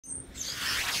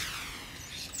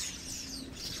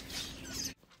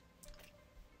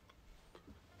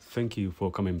Thank you for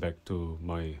coming back to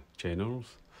my channels.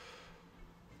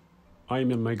 I'm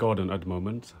in my garden at the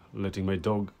moment, letting my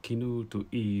dog Kinu to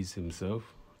ease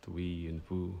himself, to wee and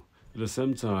poo. At the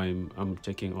same time, I'm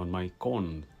checking on my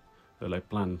corn that I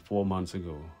planted 4 months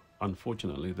ago.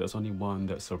 Unfortunately, there's only one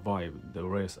that survived. The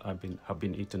rest have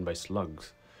been eaten by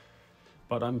slugs.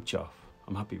 But I'm chuffed.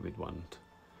 I'm happy with one.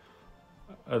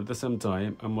 At the same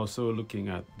time, I'm also looking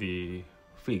at the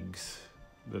figs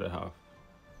that I have.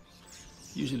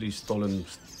 Usually stolen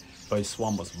by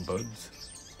swarm of birds,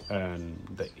 and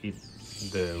they eat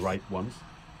the ripe ones.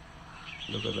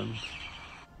 Look at them.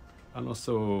 And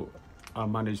also I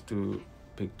managed to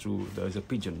pick through, there's a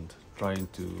pigeon trying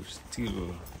to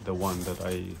steal the one that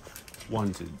I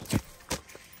wanted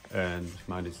and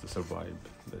managed to survive.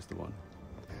 That's the one.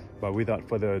 But without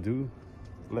further ado,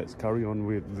 let's carry on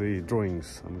with the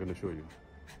drawings I'm going to show you.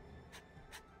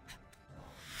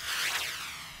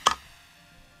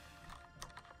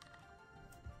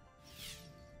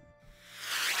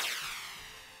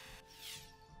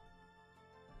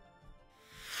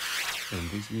 In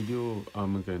this video,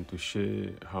 I'm going to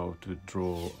share how to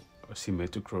draw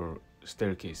symmetrical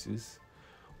staircases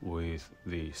with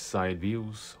the side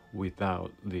views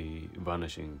without the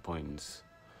vanishing points.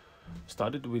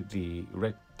 Started with the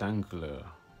rectangular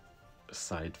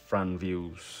side front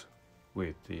views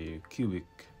with the cubic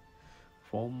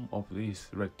form of this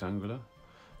rectangular,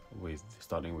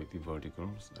 starting with the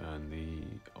verticals and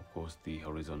of course the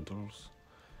horizontals.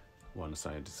 One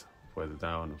side is further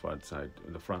down, the other side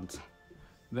the front.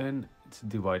 Then it's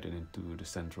divided into the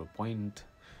central point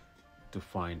to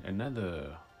find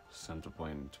another central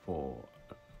point for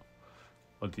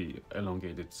the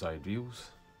elongated side views,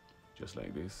 just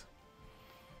like this.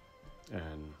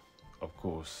 And of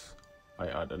course I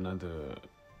add another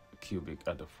cubic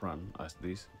at the front as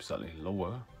this, slightly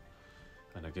lower,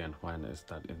 and again find a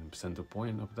center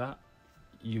point of that,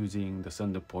 using the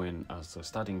center point as a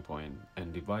starting point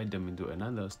and divide them into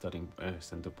another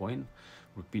center point.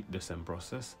 Repeat the same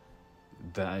process.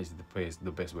 That is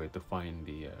the best way to find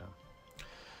the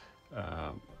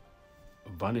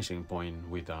vanishing point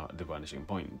without the vanishing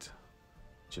point,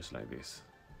 just like this.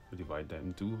 Divide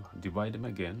them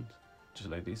again, just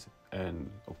like this, and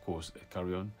of course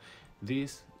carry on.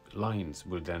 These lines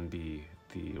will then be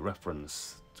the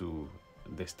reference to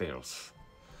the stairs.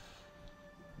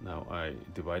 Now I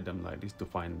divide them like this to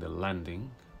find the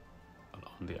landing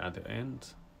on the other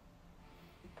end.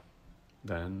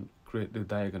 Then create the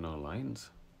diagonal lines,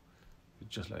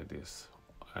 just like this,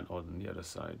 and on the other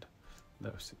side.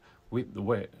 That's with the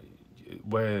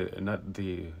where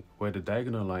the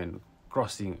diagonal line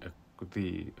crossing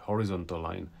the horizontal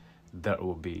line, that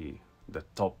will be the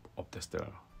top of the stair,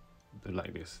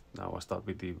 like this. Now I start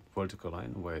with the vertical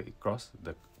line where it crosses,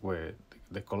 where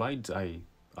the collides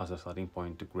as a starting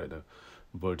point to create a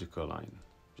vertical line,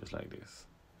 just like this.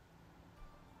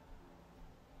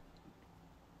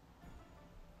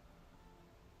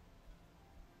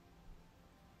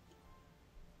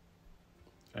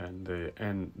 And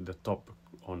the top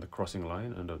on the crossing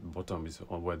line, and the bottom is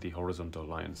on where the horizontal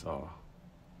lines are,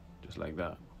 just like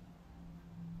that.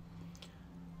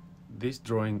 This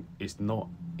drawing is not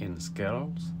in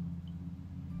scales,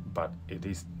 but it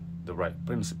is the right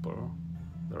principle,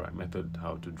 the right method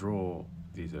how to draw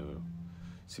these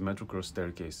symmetrical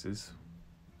staircases,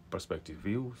 perspective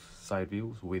views, side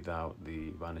views without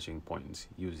the vanishing points,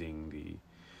 using the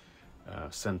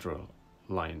central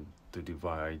line to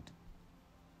divide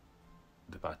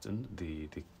the pattern, the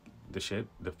shape,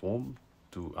 the form,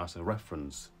 as a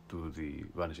reference to the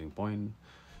vanishing point,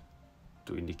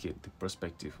 to indicate the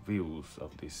perspective views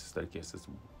of these staircases,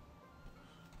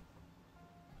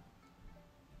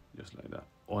 just like that.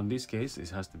 On this case, it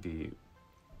has to be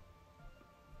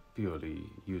purely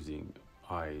using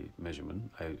eye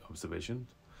measurement, eye observation.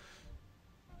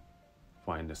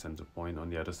 Find the center point on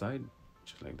the other side,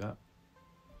 just like that,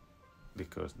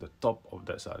 because the top of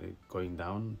that side is going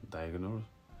down diagonal.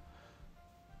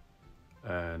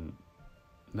 And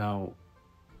now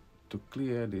to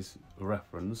clear this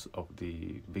reference of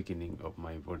the beginning of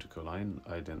my vertical line,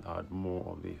 I then add more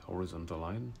of the horizontal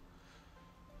line,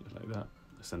 just like that.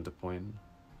 The center point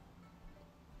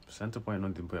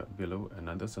on the below,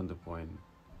 another center point,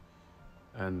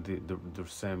 and the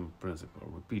same principle.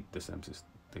 Repeat the same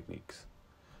techniques.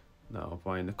 Now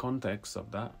find the context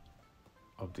of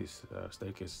this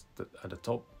staircase at the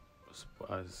top.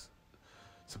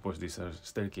 Suppose this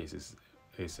staircase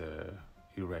is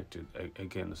erected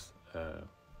against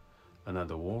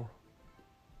another wall.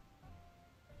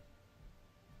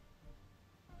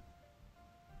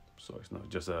 So it's not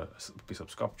just a piece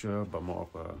of sculpture, but more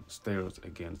of a stairs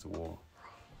against the wall.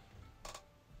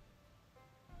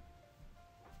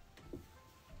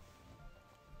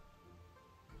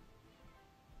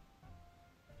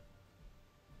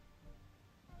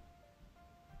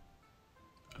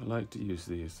 I like to use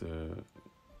this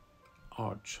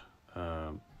arch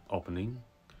opening,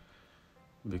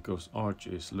 because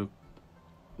arches look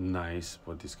nice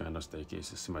for this kind of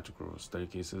staircases, symmetrical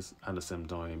staircases. At the same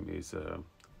time, is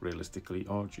realistically,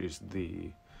 arch is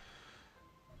the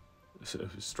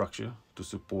structure to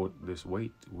support this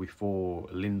weight. Before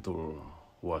lintel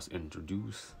was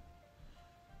introduced,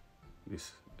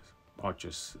 this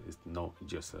arches is not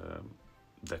just a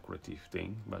decorative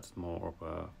thing, but more of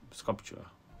a sculpture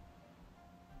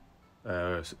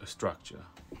structure.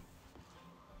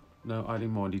 Now adding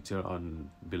more detail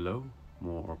on below,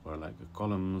 more of like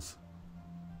columns,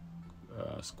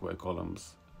 square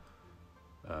columns,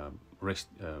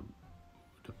 the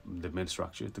main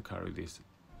structure to carry these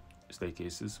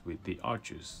staircases with the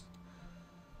arches.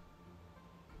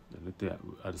 And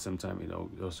at the same time,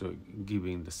 also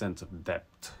giving the sense of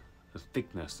depth, the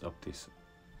thickness of this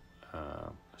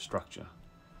structure,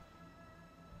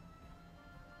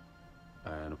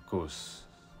 and of course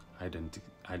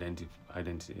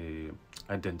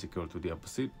identical to the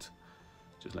opposite,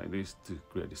 just like this, to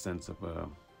create a sense of a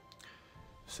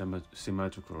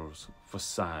symmetrical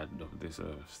facade of these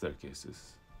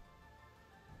staircases.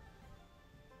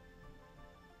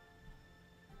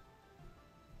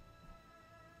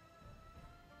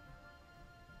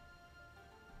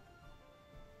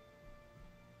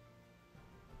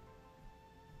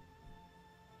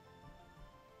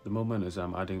 The moment is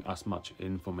I'm adding as much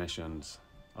information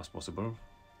as possible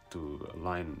to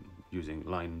using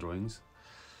line drawings.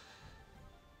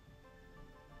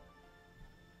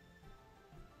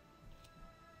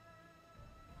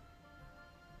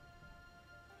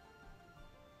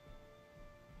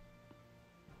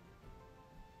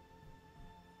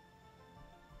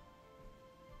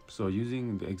 So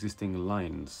using the existing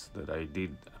lines that I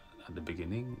did at the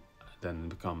beginning then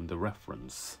become the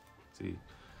reference. See,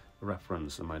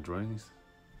 reference in my drawings.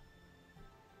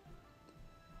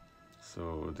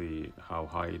 So how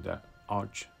high the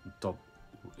arch top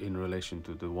in relation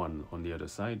to the one on the other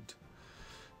side.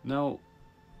 Now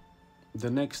the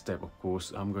next step, of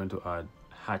course, I'm going to add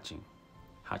hatch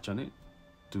on it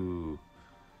to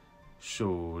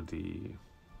show the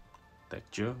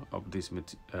texture of these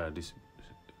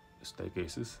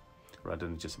staircases, rather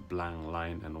than just blank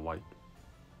line and white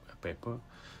paper.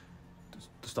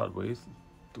 To start with,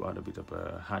 to add a bit of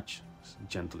a hatch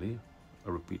gently,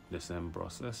 repeat the same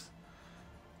process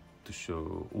to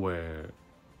show where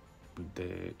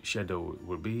the shadow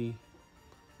will be,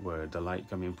 where the light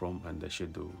coming from, and the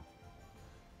shadow,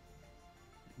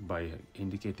 by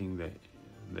indicating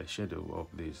the shadow of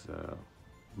this,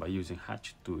 by using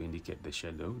hatch to indicate the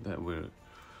shadow, that will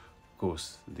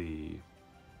cause the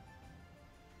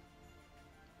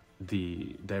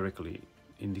directly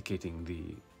indicating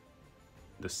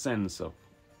the sense of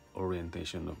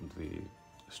orientation of the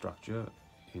structure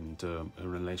in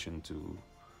relation to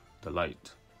the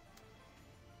light,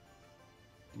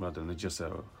 rather than just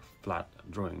flat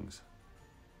drawings.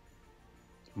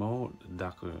 Much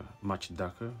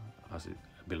darker as it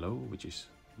below, which is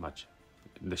much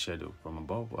the shadow from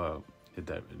above,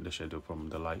 the shadow from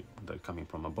the light that coming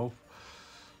from above.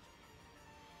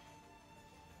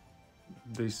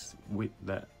 This with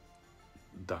that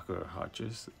darker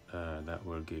hatches, that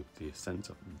will give the sense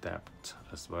of depth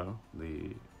as well.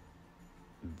 The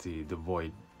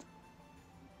void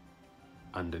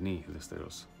underneath the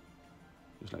stairs,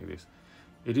 just like this.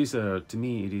 It is to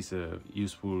me it is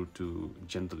useful to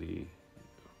gently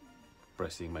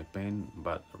pressing my pen,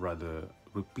 but rather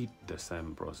repeat the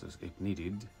same process if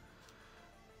needed,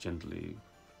 gently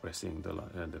pressing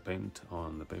the paint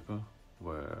on the paper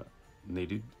where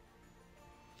needed.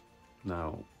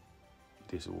 Now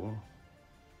this wall,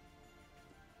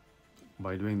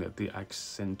 by doing that, they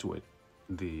accentuate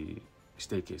the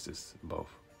staircases above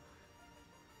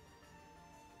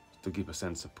to give a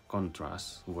sense of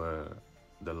contrast, where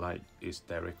the light is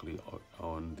directly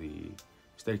on the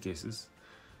staircases,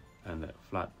 and that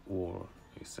flat wall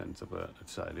is sense of a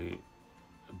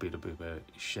bit of a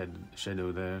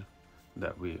shadow there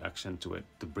that we accentuate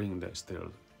to bring the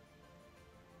stairs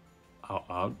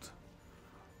out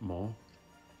more.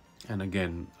 And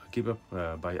again, keep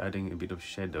up by adding a bit of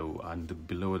shadow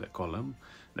below the column,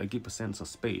 that give a sense of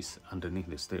space underneath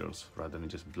the stairs rather than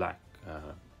just black,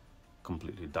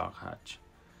 completely dark hatch.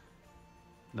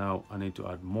 Now I need to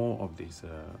add more of this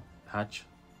hatch.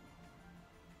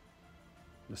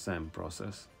 The same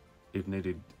process. If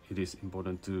needed, it is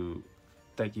important to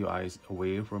take your eyes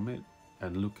away from it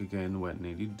and look again when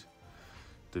needed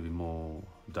to be more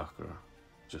darker,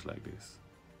 just like this.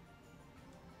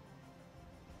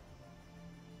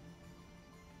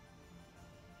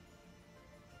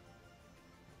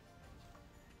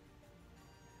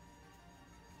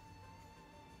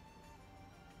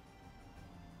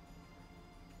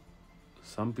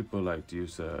 Some people like to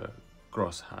use a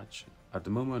cross hatch. At the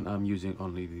moment I'm using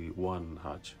only the one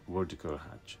hatch, vertical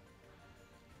hatch,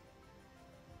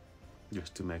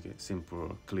 just to make it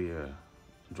simple, clear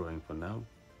drawing for now.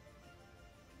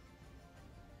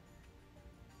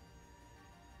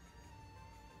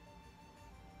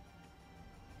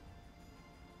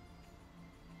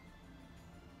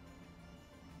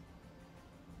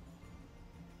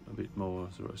 A bit more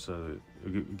so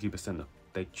give a sense of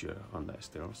texture on the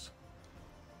stairs,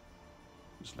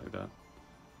 just like that.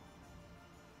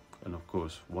 And of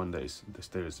course, one day the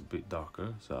stair is a bit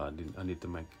darker, so I need to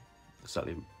make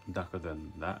slightly darker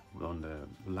than that on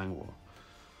the line wall,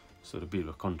 so the bit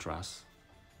of contrast,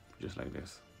 just like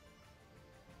this.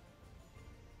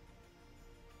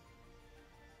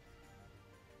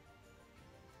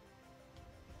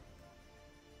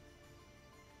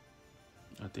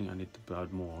 I think I need to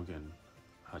add more again,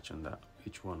 hatch on that,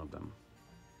 each one of them.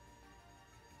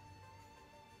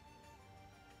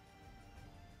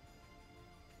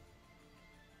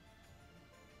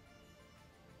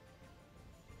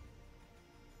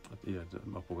 Yeah,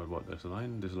 I forgot about this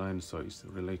line. This line, so it's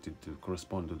related to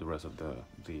correspond to the rest of the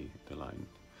line.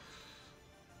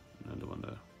 Another one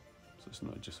there, so it's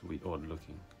not just weird, odd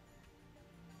looking.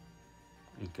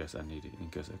 In case I need it, in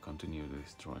case I continue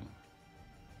this drawing.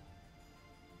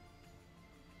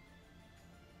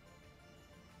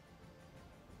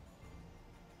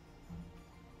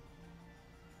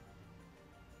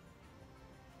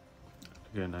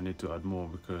 Again, I need to add more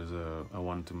because I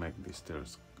want to make these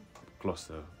stairs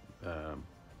closer,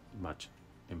 much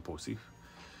impulsive,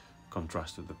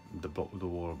 contrast to the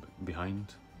wall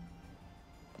behind.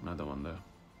 Another one there.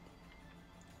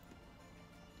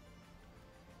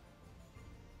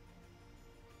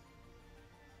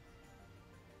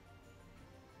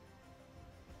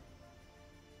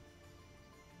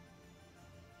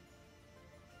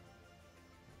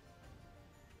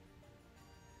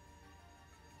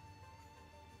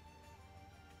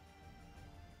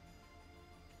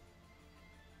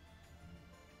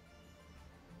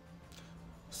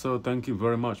 So thank you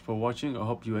very much for watching. I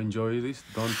hope you enjoy this.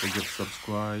 Don't forget to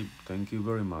subscribe. Thank you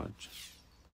very much.